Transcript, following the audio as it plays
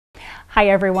Hi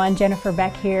everyone, Jennifer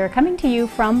Beck here, coming to you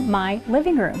from my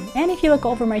living room. And if you look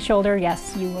over my shoulder,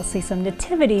 yes, you will see some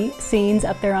nativity scenes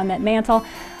up there on that mantle.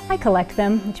 I collect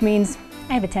them, which means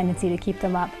I have a tendency to keep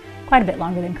them up quite a bit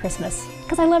longer than Christmas,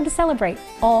 because I love to celebrate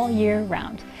all year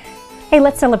round. Hey,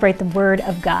 let's celebrate the Word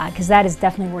of God, because that is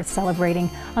definitely worth celebrating.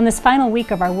 On this final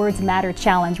week of our Words Matter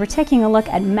Challenge, we're taking a look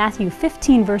at Matthew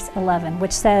 15, verse 11,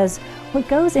 which says, "What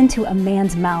goes into a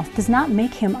man's mouth does not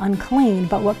make him unclean,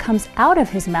 but what comes out of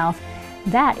his mouth,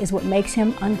 that is what makes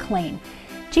him unclean."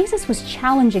 Jesus was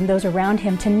challenging those around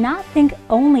him to not think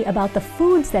only about the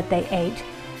foods that they ate,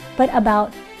 but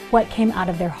about what came out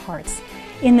of their hearts.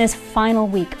 In this final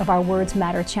week of our Words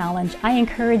Matter Challenge, I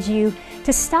encourage you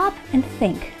to stop and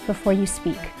think before you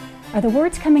speak. Are the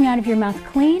words coming out of your mouth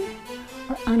clean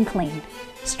or unclean?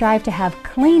 Strive to have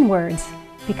clean words,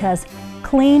 because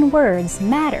clean words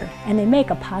matter and they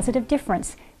make a positive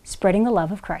difference, spreading the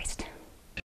love of Christ.